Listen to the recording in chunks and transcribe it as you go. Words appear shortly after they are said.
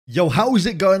Yo, how's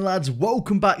it going, lads?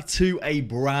 Welcome back to a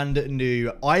brand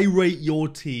new I Rate Your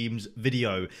Teams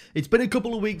video. It's been a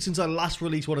couple of weeks since I last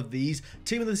released one of these.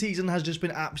 Team of the season has just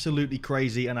been absolutely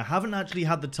crazy, and I haven't actually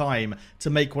had the time to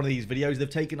make one of these videos. They've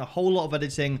taken a whole lot of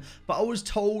editing, but I was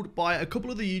told by a couple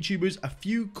of the YouTubers a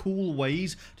few cool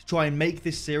ways to try and make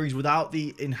this series without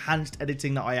the enhanced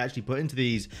editing that I actually put into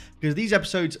these, because these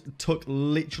episodes took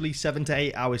literally 7 to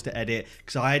 8 hours to edit,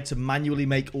 because I had to manually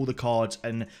make all the cards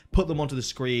and put them onto the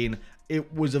screen.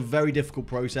 It was a very difficult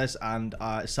process, and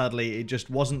sadly it just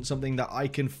wasn't something that I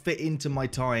can fit into my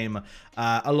time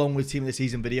along with Team of the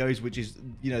Season videos, which is,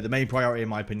 you know, the main priority in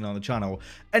my opinion on the channel.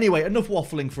 Anyway, enough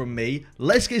waffling from me.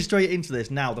 Let's get straight into this.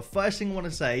 Now, the first thing I want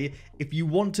to say, if you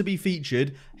want to be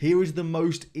featured, here is the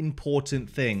most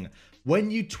important thing. When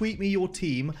you tweet me your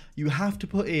team, you have to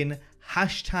put in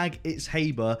hashtag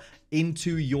Itshaber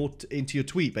into your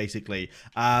tweet, basically.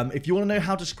 If you want to know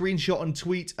how to screenshot and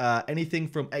tweet anything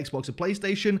from Xbox or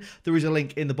PlayStation, there is a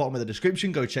link in the bottom of the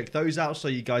description. Go check those out so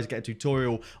you guys get a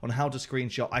tutorial on how to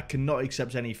screenshot. I cannot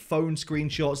accept any phone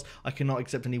screenshots. I cannot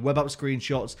accept any web app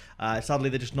screenshots. Sadly,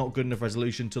 they're just not good enough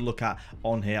resolution to look at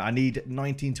on here. I need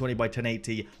 1920 by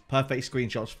 1080 perfect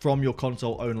screenshots from your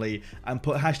console only, and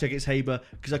put hashtag Itshaber,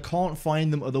 because I can't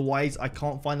find them otherwise. I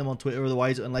can't find them on Twitter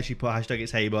otherwise unless you put hashtag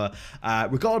Itshaber.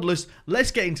 Regardless, let's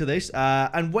get into this.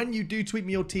 And when you do tweet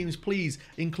me your teams, please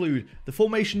include the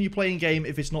formation you play in game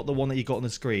if it's not the one that you got on the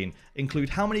screen. Include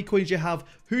how many coins you have,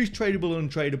 who's tradable and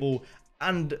untradable,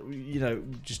 and, you know,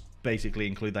 just basically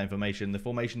include that information. The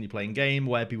formation you play in game,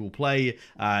 where people play,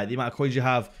 the amount of coins you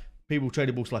have, people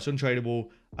tradable / untradable.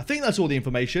 I think that's all the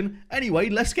information. Anyway,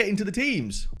 let's get into the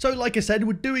teams. So, like I said,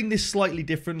 we're doing this slightly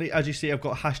differently. As you see, I've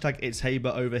got hashtag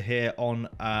Itshaber over here on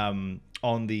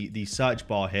the search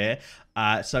bar here.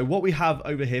 So what we have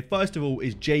over here, first of all,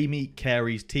 is Jamie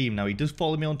Carey's team. Now, he does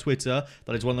follow me on Twitter.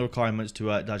 That is one of the requirements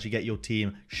to actually get your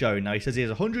team shown. Now, he says he has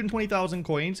 120,000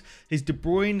 coins. His De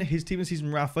Bruyne, his Team of the Season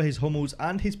Rafa, his Hummels,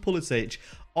 and his Pulisic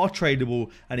are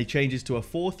tradable, and he changes to a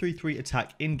 4-3-3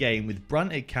 attack in-game with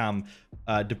Brandt at cam,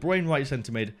 De Bruyne right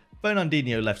centre mid,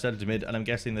 Fernandinho left centre mid, and I'm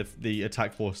guessing the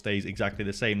attack force stays exactly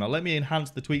the same. Now, let me enhance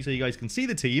the tweet so you guys can see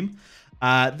the team.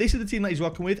 This is the team that he's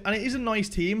rocking with, and it is a nice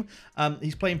team.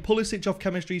 He's playing Pulisic off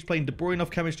chemistry, he's playing De Bruyne off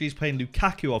chemistry, he's playing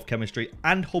Lukaku off chemistry,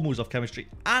 and Hummels off chemistry,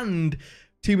 and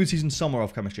Team of the Season Summer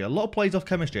off chemistry. A lot of plays off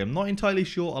chemistry. I'm not entirely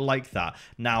sure I like that.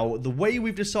 Now, the way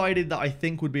we've decided that I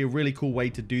think would be a really cool way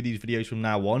to do these videos from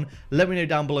now on, let me know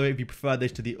down below if you prefer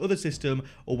this to the other system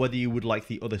or whether you would like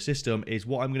the other system, is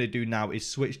what I'm going to do now is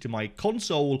switch to my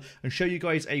console and show you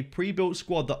guys a pre-built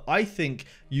squad that I think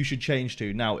you should change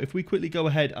to. Now, if we quickly go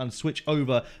ahead and switch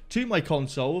over to my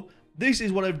console, this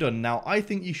is what I've done. Now, I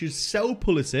think you should sell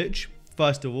Pulisic.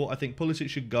 First of all, I think Pulisic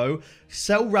should go.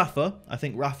 Sell Rafa. I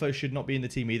think Rafa should not be in the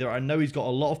team either. I know he's got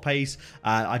a lot of pace.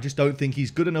 I just don't think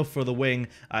he's good enough for the wing.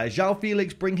 João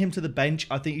Felix, bring him to the bench.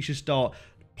 I think you should start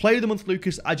Play of the month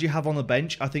Lucas as you have on the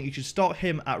bench. I think you should start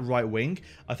him at right wing.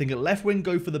 I think at left wing,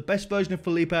 go for the best version of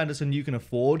Felipe Anderson you can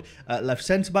afford. At left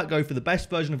centre back, go for the best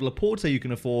version of Laporte you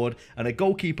can afford. And at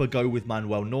goalkeeper, go with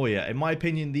Manuel Neuer. In my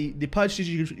opinion, the purchases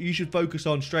you should focus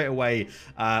on straight away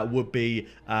would be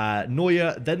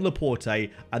Neuer, then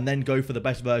Laporte, and then go for the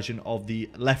best version of the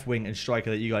left wing and striker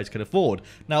that you guys can afford.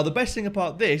 Now, the best thing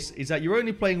about this is that you're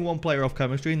only playing one player off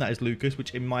chemistry, and that is Lucas,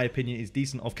 which in my opinion is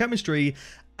decent off chemistry.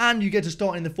 And you get to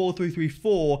start in the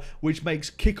 4-3-3-4, which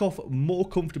makes kickoff more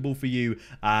comfortable for you,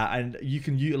 and you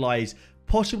can utilize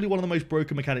possibly one of the most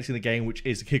broken mechanics in the game, which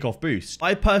is kickoff boost.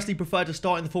 I personally prefer to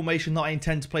start in the formation that I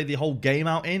intend to play the whole game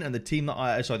out in, and the team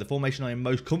that the formation I am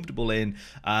most comfortable in,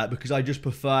 because I just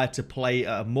prefer to play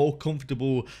a more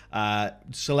comfortable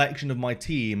selection of my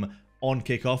team on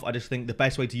kickoff. I just think the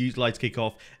best way to utilize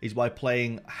kickoff is by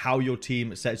playing how your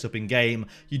team sets up in game.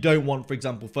 You don't want, for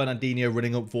example, Fernandinho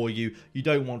running up for you. You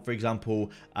don't want, for example,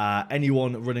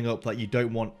 anyone running up that you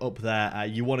don't want up there.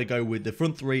 You want to go with the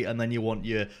front three, and then you want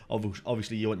your,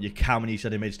 obviously you want your cam and your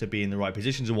center mids to be in the right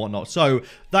positions and whatnot. So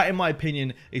that, in my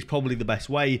opinion, is probably the best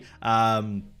way.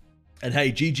 And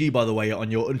hey, GG, by the way, on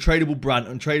your untradeable Brandt,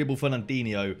 untradeable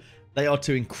Fernandinho. They are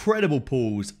two incredible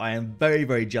pulls. I am very,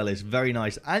 very jealous. Very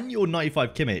nice. And your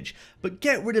 95 Kimmich. But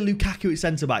get rid of Lukaku at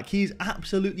centre-back. He is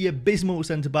absolutely abysmal at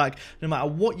centre-back. No matter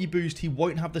what you boost, he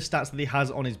won't have the stats that he has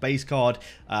on his base card.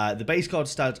 The base card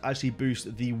stats actually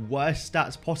boost the worst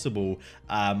stats possible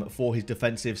for his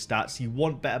defensive stats. You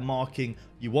want better marking.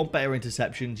 You want better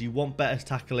interceptions. You want better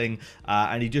tackling.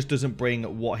 And he just doesn't bring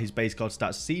what his base card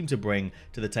stats seem to bring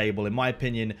to the table. In my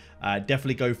opinion,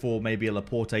 definitely go for maybe a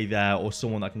Laporte there or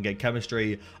someone that can get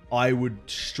chemistry. I would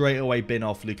straight away bin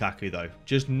off Lukaku, though.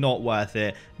 Just not worth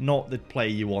it. Not the player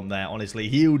you want there, honestly.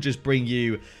 He'll just bring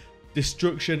you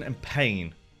destruction and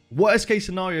pain. Worst case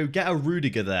scenario, get a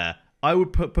Rudiger there. I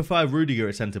would prefer Rudiger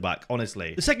at centre-back,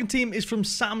 honestly. The second team is from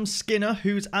Sam Skinner,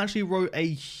 who's actually wrote a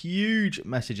huge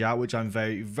message out, which I'm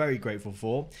very, very grateful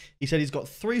for. He said he's got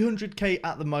 300k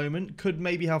at the moment, could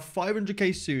maybe have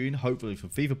 500k soon, hopefully for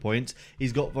FIFA points.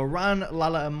 He's got Varane,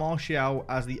 Lala, and Martial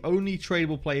as the only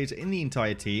tradable players in the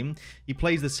entire team. He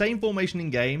plays the same formation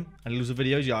in-game, and he loves the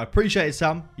videos. Yeah, I appreciate it,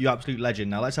 Sam. You absolute legend.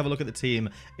 Now, let's have a look at the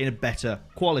team in a better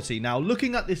quality. Now,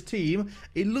 looking at this team,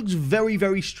 it looks very,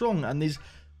 very strong, and there's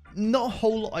not a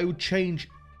whole lot I would change,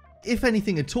 if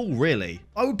anything at all, really.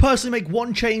 I would personally make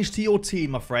one change to your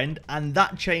team, my friend, and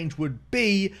that change would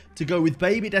be to go with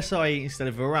Baby Desai instead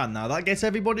of Varane. Now, that gets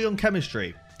everybody on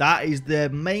chemistry. That is the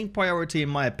main priority in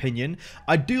my opinion.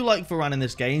 I do like Varane in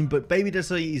this game, but Baby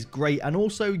Desai is great. And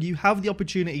also, you have the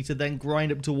opportunity to then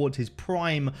grind up towards his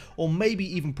prime, or maybe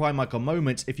even prime icon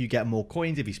moments if you get more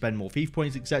coins, if you spend more FIFA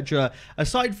points, etc.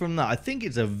 Aside from that, I think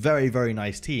it's a very, very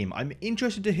nice team. I'm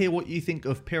interested to hear what you think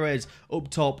of Pires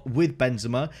up top with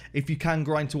Benzema. If you can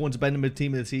grind towards Benzema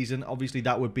team of the season, obviously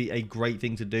that would be a great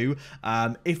thing to do.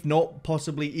 If not,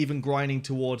 possibly even grinding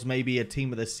towards maybe a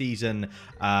team of the season,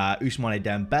 Ousmane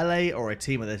Dembele, or a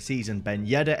team of the season, Ben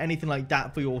Yedder, anything like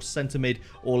that for your centre mid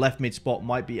or left mid spot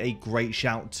might be a great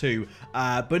shout too.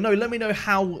 But no, let me know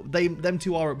how them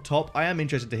two are up top. I am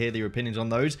interested to hear your opinions on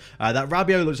those. That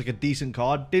Rabiot looks like a decent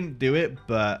card. Didn't do it,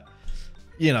 but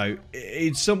you know,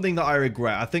 it's something that I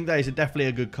regret. I think that is definitely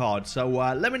a good card. So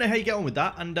let me know how you get on with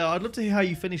that. And I'd love to hear how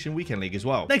you finish in Weekend League as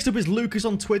well. Next up is Lucas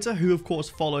on Twitter, who of course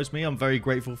follows me. I'm very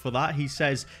grateful for that. He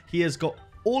says he has got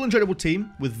all untradeable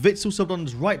team with Witsel subbed on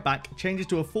as right back, changes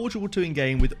to a 4-2 in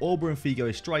game with Auber and Figo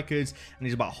as strikers, and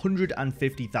he's about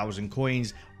 150,000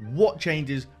 coins. What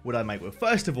changes would I make? Well,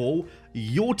 first of all,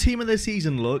 your team of the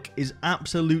season look is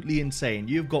absolutely insane.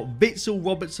 You've got Witsel,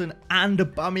 Robertson, and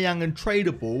Aubameyang and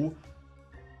tradable.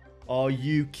 Are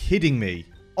you kidding me?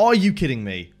 Are you kidding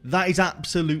me? That is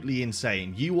absolutely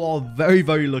insane. You are very,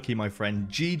 very lucky, my friend.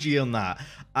 GG on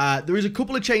that. There is a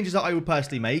couple of changes that I would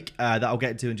personally make that I'll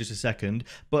get to in just a second.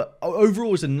 But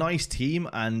overall, it's a nice team.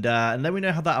 And let me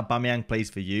know how that Aubameyang plays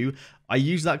for you. I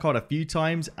used that card a few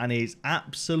times, and it's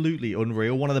absolutely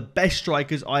unreal. One of the best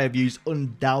strikers I have used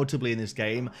undoubtedly in this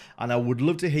game, and I would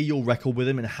love to hear your record with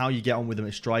him and how you get on with him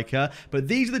at striker. But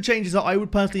these are the changes that I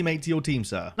would personally make to your team,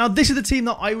 sir. Now, this is the team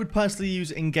that I would personally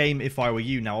use in game if I were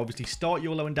you. Now, obviously, start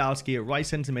your Lewandowski at right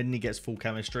centre mid, and he gets full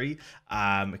chemistry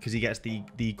because he gets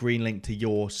the green link to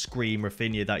your Scream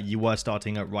Rafinha that you were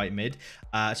starting at right mid.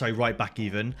 Sorry, right back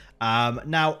even.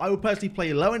 Now, I would personally play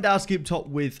Lewandowski up top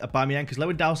with Aubameyang because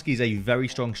Lewandowski is a very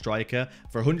strong striker.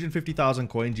 For 150,000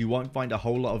 coins, you won't find a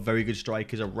whole lot of very good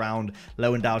strikers around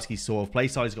Lewandowski's sort of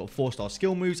playstyle. He's got 4-star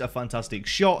skill moves, a fantastic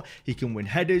shot. He can win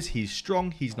headers. He's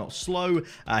strong. He's not slow.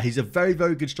 He's a very,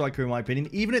 very good striker in my opinion,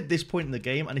 even at this point in the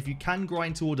game. And if you can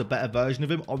grind towards a better version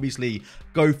of him, obviously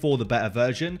go for the better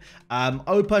version. I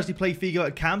would personally play Figo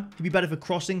at cam. He'd be better for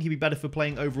crossing. He'd be better for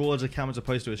playing overall as a cam as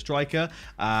opposed to a striker.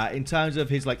 In terms of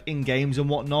his like in-games and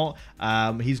whatnot,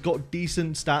 he's got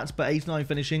decent stats, but 89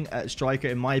 finishing at striker,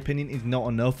 in my opinion, is not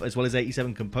enough, as well as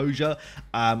 87 composure.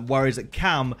 Whereas at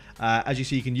cam, as you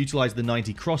see, you can utilize the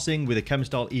 90 crossing with a chem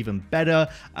style even better.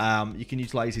 You can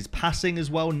utilize his passing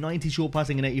as well. 90 short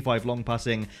passing and 85 long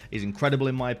passing is incredible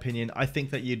in my opinion. I think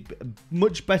that you'd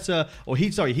much better, or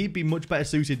he'd be much better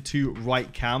suited to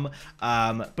right cam.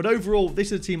 But overall,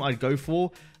 this is the team I'd go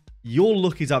for. Your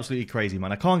look is absolutely crazy,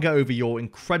 man. I can't get over your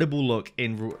incredible look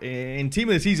in Team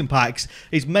of the Season packs.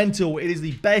 It's mental. It is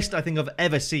the best I think I've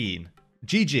ever seen.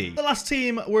 GG. The last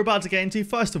team we're about to get into,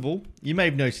 first of all, you may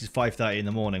have noticed it's 5:30 in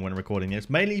the morning when recording this,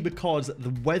 mainly because the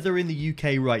weather in the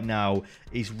UK right now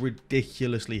is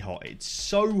ridiculously hot. It's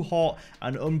so hot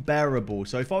and unbearable.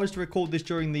 So if I was to record this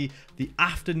during the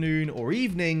afternoon or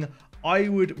evening, I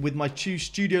would, with my two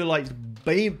studio lights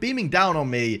beaming down on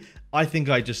me, I think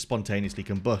I just spontaneously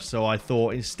combust. So I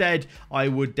thought instead I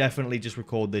would definitely just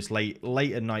record this late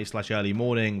at night / early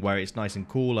morning where it's nice and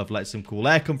cool. I've let some cool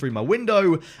air come through my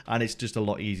window and it's just a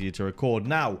lot easier to record.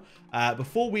 Now,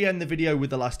 before we end the video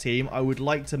with the last team, I would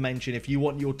like to mention if you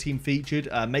want your team featured,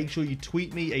 make sure you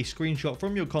tweet me a screenshot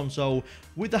from your console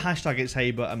with the hashtag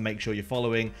Itshaber and make sure you're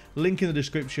following. Link in the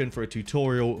description for a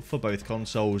tutorial for both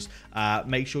consoles.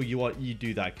 Make sure you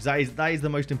do that because that is the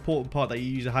most important part, that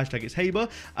you use a hashtag Itshaber.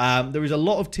 There is a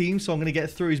lot of teams, so I'm going to get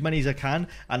through as many as I can,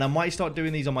 and I might start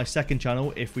doing these on my second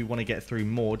channel if we want to get through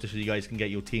more, just so you guys can get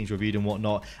your teams reviewed and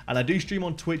whatnot. And I do stream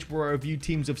on Twitch where I review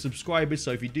teams of subscribers,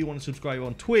 so if you do want to subscribe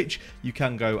on Twitch, you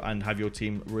can go and have your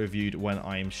team reviewed when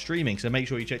I am streaming. So make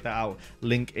sure you check that out,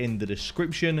 link in the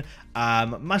description.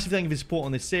 Massive thank you for support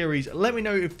on this series. Let me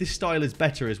know if this style is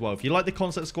better as well. If you like the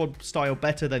concept squad style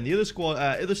better than the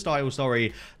other style,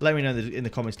 sorry, let me know in the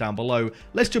comments down below.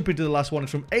 Let's jump into the last one.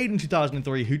 It's from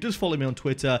Aiden2003, who does follow me on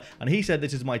Twitter, and he said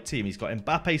this is my team. He's got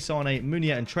Mbappe, Sane,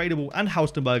 Meunier untradeable, and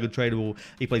Haustenberg untradeable.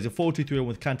 He plays a 4-2-3-1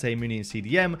 with Kante, Meunier, and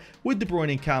CDM, with De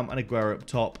Bruyne and Cam and Aguero up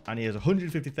top, and he has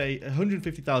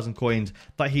 150,000 coins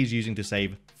that he's using to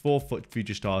save 4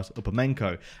 future stars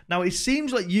Upamenko. Now, it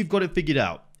seems like you've got it figured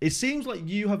out. It seems like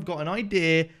you have got an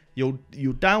idea.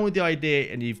 You're down with the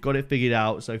idea and you've got it figured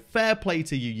out. So fair play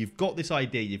to you. You've got this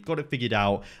idea. You've got it figured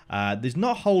out. There's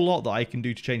not a whole lot that I can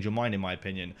do to change your mind, in my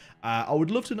opinion. I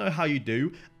would love to know how you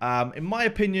do. In my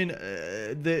opinion,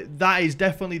 that is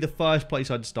definitely the first place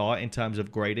I'd start in terms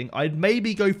of grading. I'd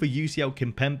maybe go for UCL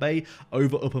Kimpembe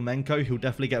over Upamenko. He'll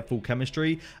definitely get full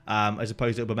chemistry, as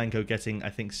opposed to Upamenko getting, I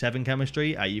think, 7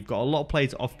 chemistry. You've got a lot of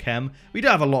players off chem. We do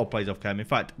have a lot of players off chem. In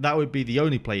fact, that would be the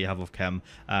only player you have off chem.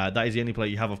 That is the only player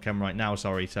you have off chem right now,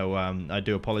 sorry. So I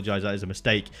do apologize, that is a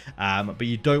mistake. But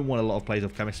you don't want a lot of players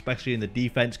off chem, especially in the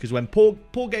defense, because when poor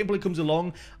gameplay comes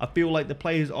along, I feel like the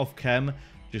players off chem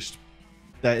just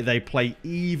they play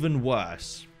even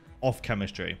worse off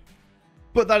chemistry.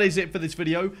 But that is it for this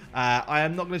video. I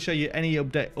am not going to show you any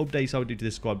updates I would do to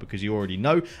this squad because you already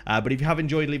know. But if you have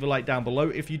enjoyed, leave a like down below.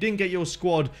 If you didn't get your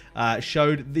squad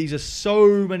showed, these are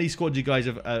so many squads you guys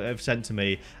have sent to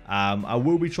me. I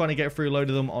will be trying to get through a load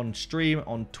of them on stream,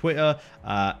 on Twitter,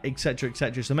 etc,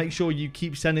 etc. So make sure you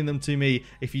keep sending them to me.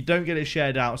 If you don't get it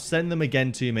shared out, send them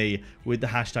again to me with the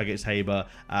hashtag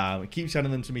Itshaber. Keep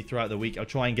sending them to me throughout the week. I'll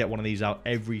try and get one of these out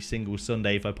every single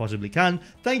Sunday if I possibly can.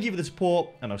 Thank you for the support,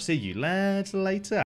 and I'll see you later.